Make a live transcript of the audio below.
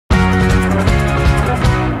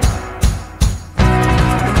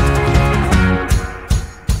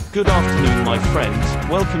Good afternoon my friends,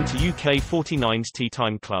 welcome to UK49s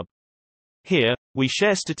Teatime Club. Here, we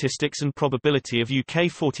share statistics and probability of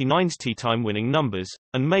UK49s teatime winning numbers,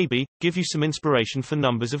 and maybe, give you some inspiration for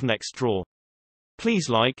numbers of next draw. Please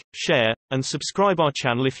like, share, and subscribe our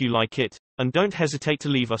channel if you like it, and don't hesitate to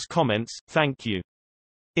leave us comments, thank you.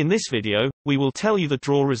 In this video, we will tell you the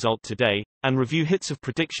draw result today, and review hits of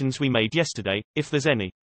predictions we made yesterday, if there's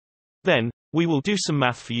any. Then, we will do some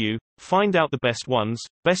math for you, find out the best ones,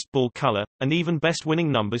 best ball color, and even best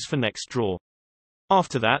winning numbers for next draw.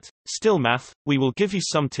 After that, still math, we will give you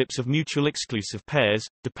some tips of mutual exclusive pairs,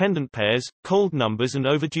 dependent pairs, cold numbers and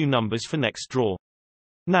overdue numbers for next draw.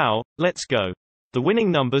 Now, let's go. The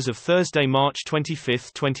winning numbers of Thursday, March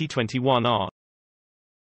 25, 2021 are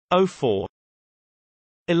 04,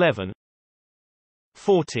 11,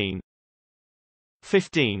 14,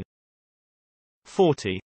 15,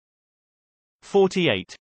 40,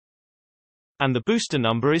 48. And the booster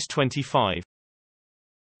number is 25.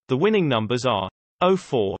 The winning numbers are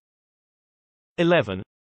 04, 11,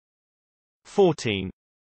 14,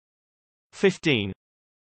 15,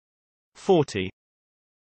 40,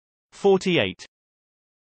 48.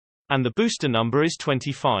 And the booster number is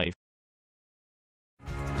 25.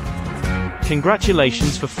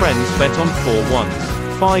 Congratulations for friends bet on 4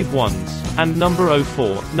 ones, 5 ones, and number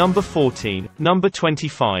 04, number 14, number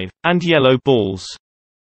 25, and yellow balls.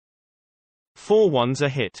 4 ones are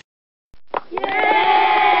hit.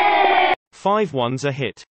 Yay! 5 ones are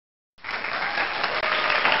hit.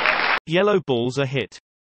 Yellow balls are hit.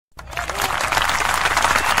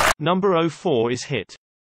 Number 04 is hit.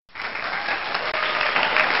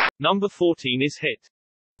 Number 14 is hit.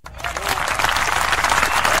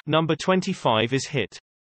 Number 25 is hit.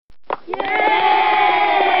 Yay!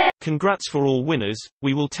 Congrats for all winners,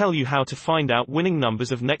 we will tell you how to find out winning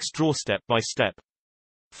numbers of next draw step by step.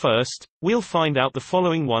 First, we'll find out the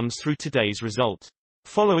following ones through today's result.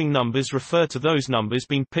 Following numbers refer to those numbers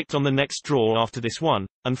being picked on the next draw after this one,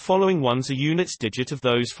 and following ones are units digit of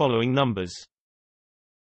those following numbers.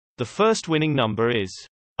 The first winning number is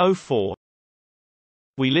 04.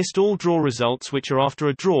 We list all draw results which are after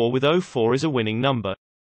a draw with 04 as a winning number.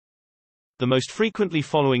 The most frequently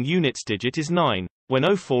following units digit is 9,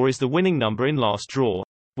 when 04 is the winning number in last draw.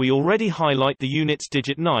 We already highlight the units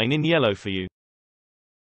digit 9 in yellow for you.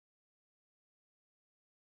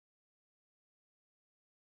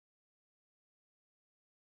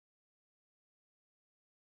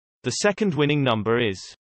 The second winning number is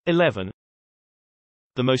 11.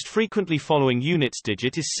 The most frequently following units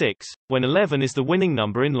digit is 6, when 11 is the winning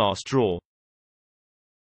number in last draw.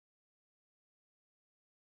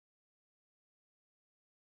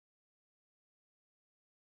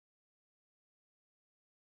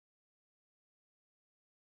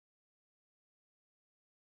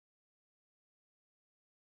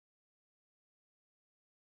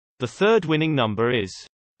 The third winning number is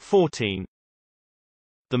 14.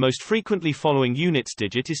 The most frequently following units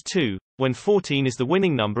digit is 2, when 14 is the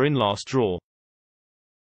winning number in last draw.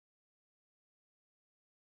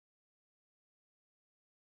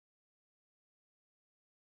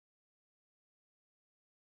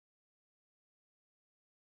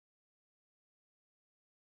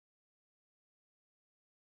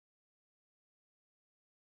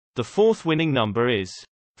 The fourth winning number is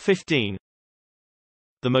 15.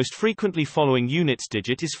 The most frequently following units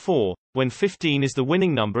digit is 4, when 15 is the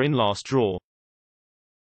winning number in last draw.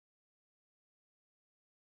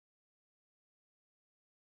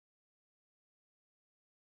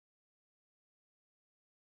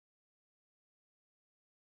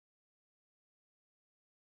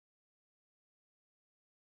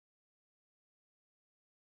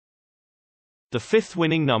 The fifth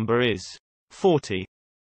winning number is 40.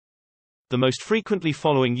 The most frequently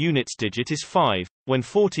following units digit is 5, when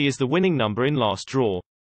 40 is the winning number in last draw.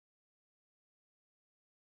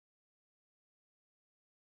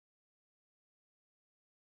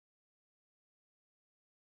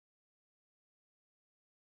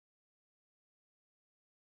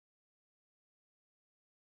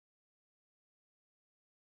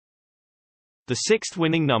 The sixth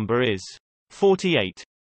winning number is 48.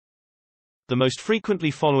 The most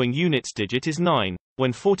frequently following units digit is 9,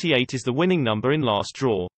 when 48 is the winning number in last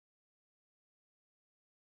draw.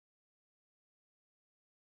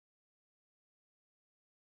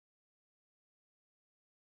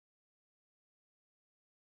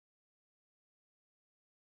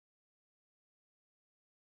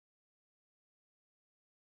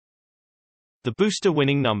 The booster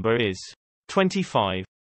winning number is 25.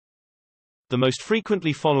 The most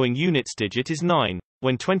frequently following units digit is 9,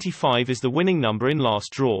 when 25 is the winning number in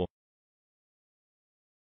last draw.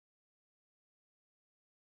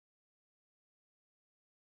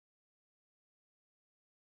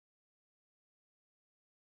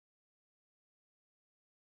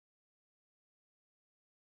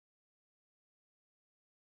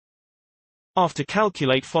 After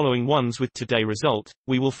calculate following ones with today result,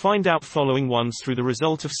 we will find out following ones through the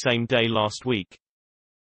result of same day last week.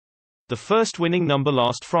 The first winning number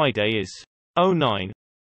last Friday is 09.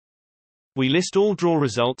 We list all draw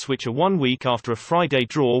results which are 1 week after a Friday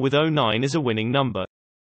draw with 09 as a winning number.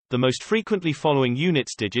 The most frequently following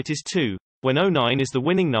units digit is 2, when 09 is the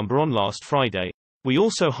winning number on last Friday. We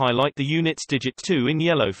also highlight the units digit 2 in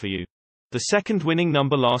yellow for you. The second winning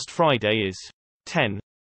number last Friday is 10.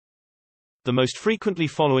 The most frequently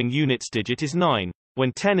following units digit is 9,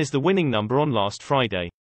 when 10 is the winning number on last Friday.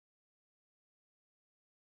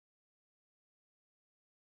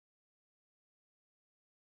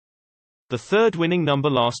 The third winning number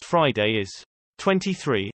last Friday is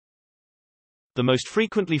 23. The most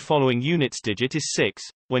frequently following units digit is 6,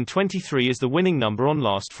 when 23 is the winning number on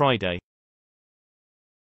last Friday.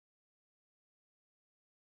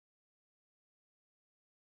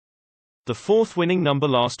 The fourth winning number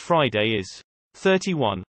last Friday is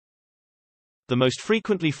 31. The most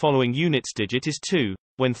frequently following units digit is 2,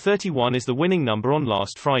 when 31 is the winning number on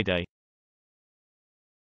last Friday.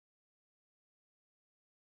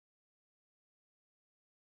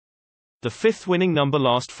 The fifth winning number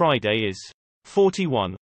last Friday is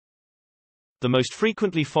 41. The most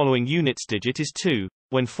frequently following units digit is 2,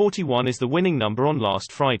 when 41 is the winning number on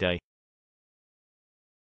last Friday.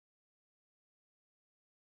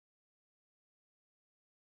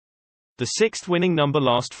 The sixth winning number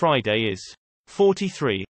last Friday is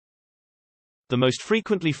 43. The most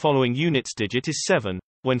frequently following units digit is 7,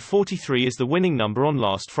 when 43 is the winning number on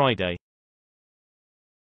last Friday.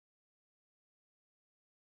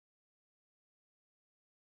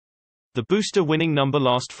 The booster winning number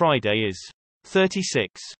last Friday is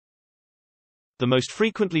 36. The most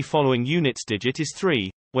frequently following units digit is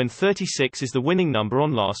 3, when 36 is the winning number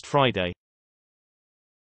on last Friday.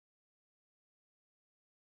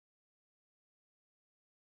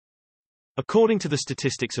 According to the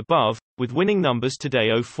statistics above, with winning numbers today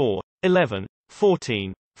 04, 11,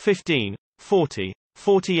 14, 15, 40,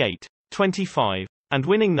 48, 25, and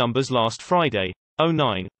winning numbers last Friday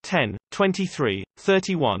 09, 10, 23,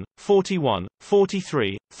 31, 41,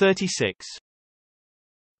 43, 36.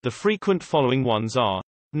 The frequent following ones are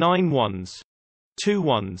 9 ones, 2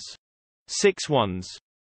 ones, 6 ones,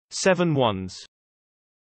 7 ones.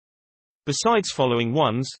 Besides following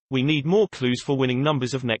ones, we need more clues for winning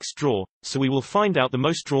numbers of next draw, so we will find out the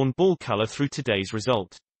most drawn ball color through today's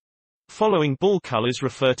result. Following ball colors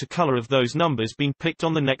refer to color of those numbers being picked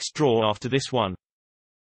on the next draw after this one.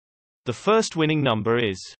 The first winning number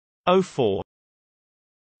is 04.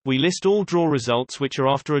 We list all draw results which are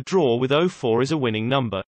after a draw with 04 as a winning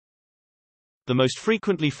number. The most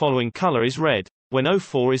frequently following color is red, when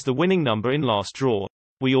 04 is the winning number in last draw.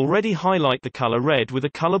 We already highlight the color red with a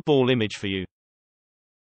color ball image for you.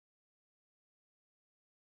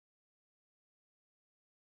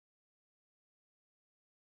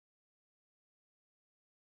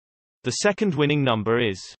 The second winning number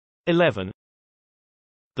is 11.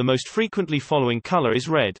 The most frequently following color is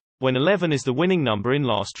red, when 11 is the winning number in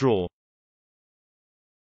last draw.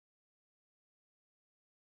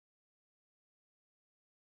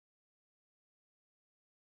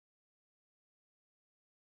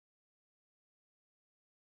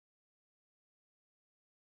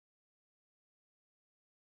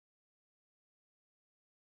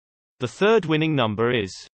 The third winning number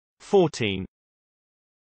is 14.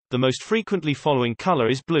 The most frequently following color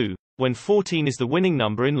is blue, when 14 is the winning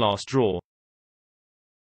number in last draw.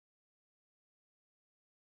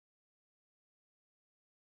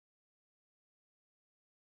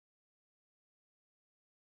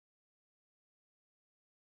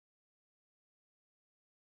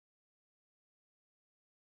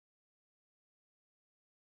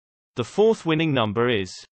 The fourth winning number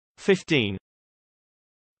is 15.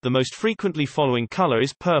 The most frequently following color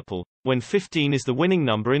is purple, when 15 is the winning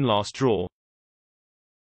number in last draw.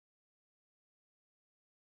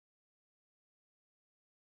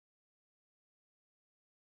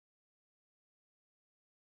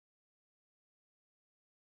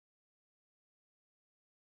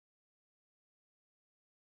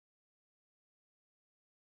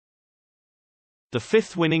 The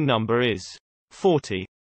fifth winning number is 40.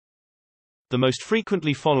 The most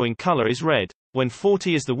frequently following color is red, when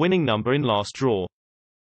 40 is the winning number in last draw.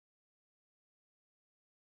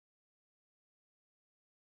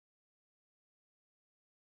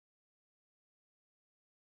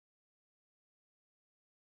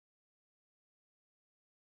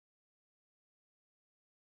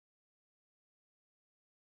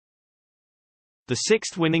 The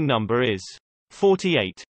sixth winning number is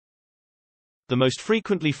 48. The most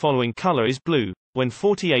frequently following color is blue, when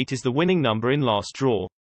 48 is the winning number in last draw.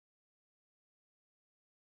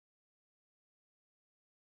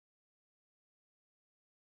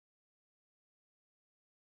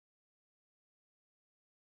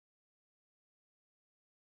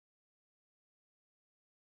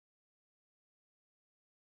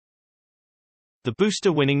 The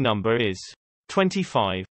booster winning number is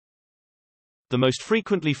 25. The most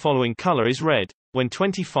frequently following color is red, when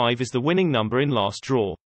 25 is the winning number in last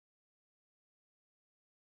draw.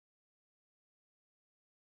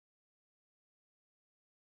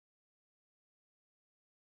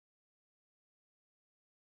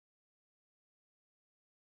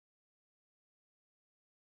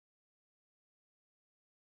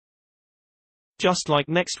 Just like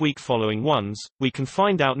next week following ones, we can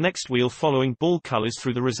find out next wheel following ball colors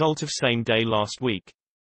through the result of same day last week.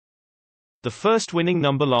 The first winning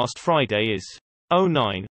number last Friday is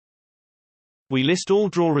 09. We list all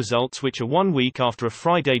draw results which are 1 week after a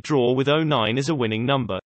Friday draw with 09 as a winning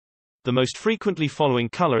number. The most frequently following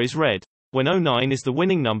color is red, when 09 is the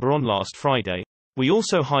winning number on last Friday. We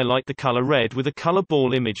also highlight the color red with a color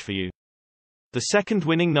ball image for you. The second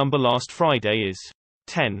winning number last Friday is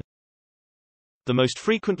 10. The most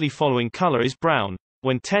frequently following color is brown,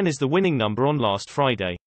 when 10 is the winning number on last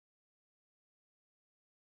Friday.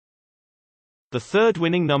 The third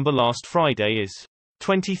winning number last Friday is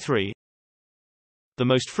 23. The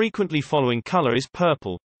most frequently following color is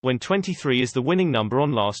purple, when 23 is the winning number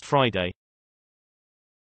on last Friday.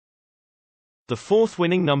 The fourth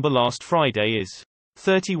winning number last Friday is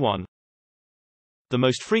 31. The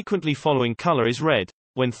most frequently following color is red,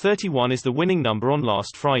 when 31 is the winning number on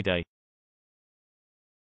last Friday.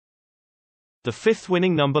 The fifth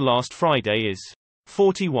winning number last Friday is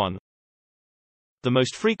 41. The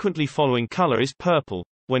most frequently following color is purple,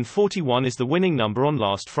 when 41 is the winning number on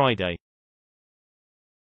last Friday.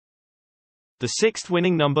 The sixth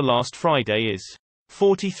winning number last Friday is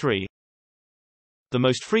 43. The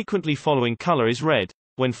most frequently following color is red,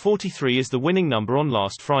 when 43 is the winning number on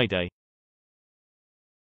last Friday.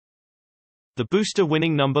 The booster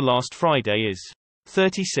winning number last Friday is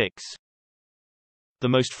 36. The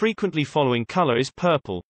most frequently following color is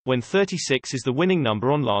purple, when 36 is the winning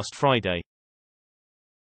number on last Friday.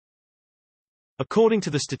 According to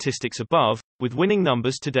the statistics above, with winning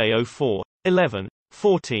numbers today 04, 11,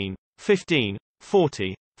 14, 15,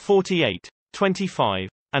 40, 48, 25,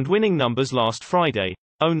 and winning numbers last Friday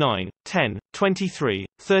 09, 10, 23,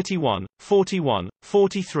 31, 41,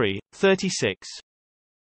 43, 36.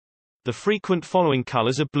 The frequent following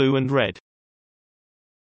colors are blue and red.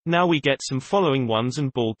 Now we get some following ones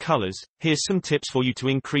and ball colors. Here's some tips for you to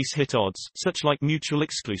increase hit odds, such like mutual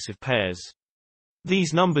exclusive pairs.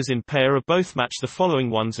 These numbers in pair are both match the following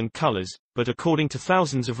ones and colors, but according to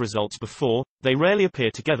thousands of results before, they rarely appear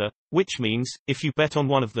together, which means, if you bet on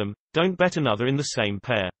one of them, don't bet another in the same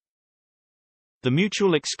pair. The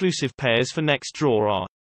mutual exclusive pairs for next draw are: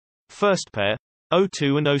 first pair,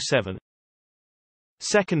 02 and 07.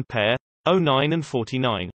 Second pair, 09 and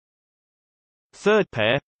 49. Third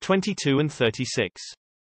pair, 22 and 36.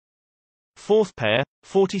 Fourth pair,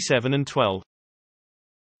 47 and 12.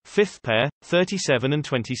 Fifth pair, 37 and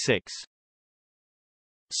 26.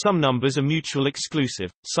 Some numbers are mutual exclusive,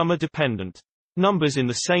 some are dependent. Numbers in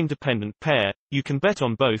the same dependent pair, you can bet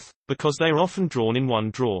on both, because they are often drawn in one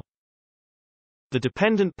draw. The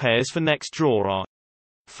dependent pairs for next draw are: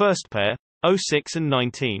 first pair, 06 and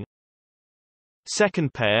 19.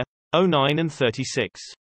 Second pair, 09 and 36.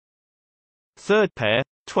 Third pair,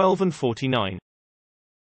 12 and 49.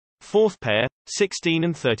 Fourth pair, 16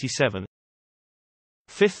 and 37.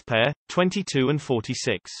 Fifth pair, 22 and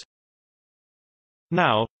 46.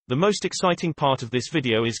 Now, the most exciting part of this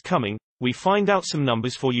video is coming. We find out some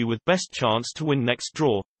numbers for you with best chance to win next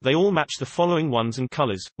draw. They all match the following ones and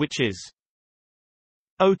colors, which is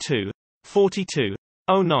 02, 42,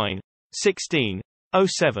 09, 16,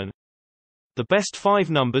 07. The best 5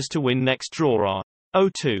 numbers to win next draw are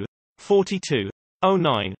 02, 42,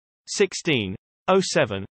 09, 16,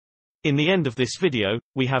 07. In the end of this video,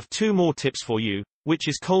 we have 2 more tips for you, which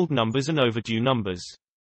is cold numbers and overdue numbers.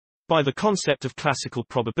 By the concept of classical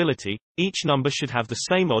probability, each number should have the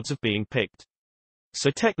same odds of being picked. So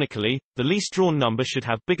technically, the least drawn number should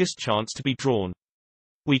have biggest chance to be drawn.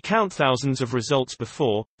 We count thousands of results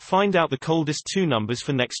before, find out the coldest 2 numbers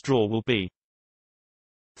for next draw will be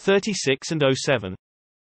 36 and 07.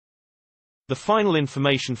 The final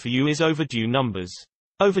information for you is overdue numbers.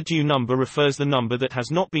 Overdue number refers the number that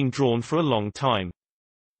has not been drawn for a long time.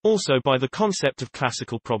 Also, by the concept of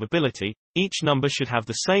classical probability, each number should have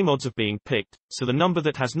the same odds of being picked, so the number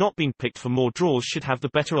that has not been picked for more draws should have the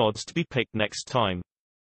better odds to be picked next time.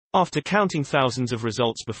 After counting thousands of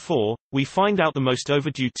results before, we find out the most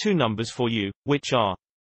overdue two numbers for you, which are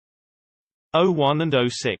 01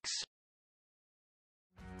 and 06.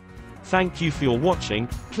 Thank you for your watching.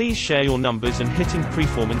 Please share your numbers and hitting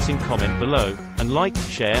performance in comment below, and like,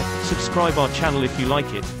 share, subscribe our channel if you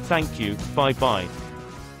like it. Thank you, bye bye.